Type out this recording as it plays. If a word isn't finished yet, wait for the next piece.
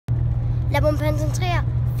Lad mig koncentrere.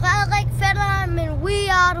 Frederik, Fetterlein, men we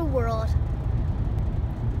are the world.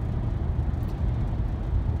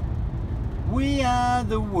 We are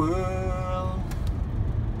the world.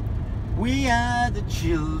 We are the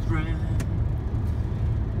children.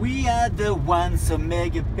 We are the ones who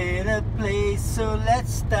make a better place. So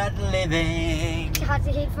let's start living. Jeg har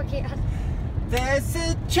det helt forkert. There's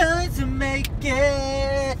a choice to make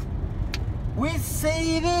it. We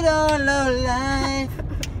save it all our life.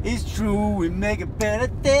 It's true, we make a better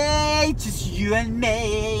day, just you and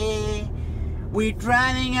me. We're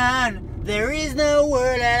driving on, there is no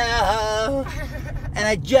word at all. And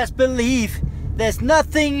I just believe there's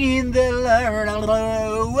nothing in the world.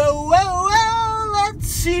 Whoa, whoa, whoa,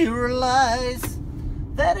 let's realize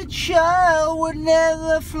that a child would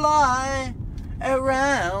never fly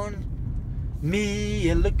around me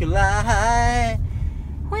and look alike.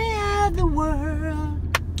 We are the world.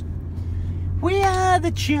 We are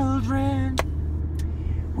the children.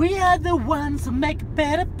 We are the ones who make a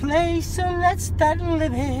better place. So let's start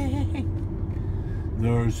living.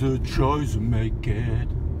 There's a choice to make it.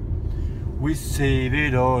 We save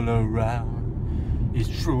it all around.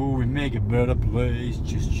 It's true, we make a better place,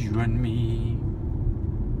 just you and me.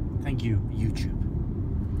 Thank you, YouTube.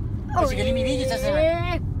 Oh, Hvis I kan lide min video, så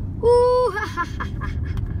yeah.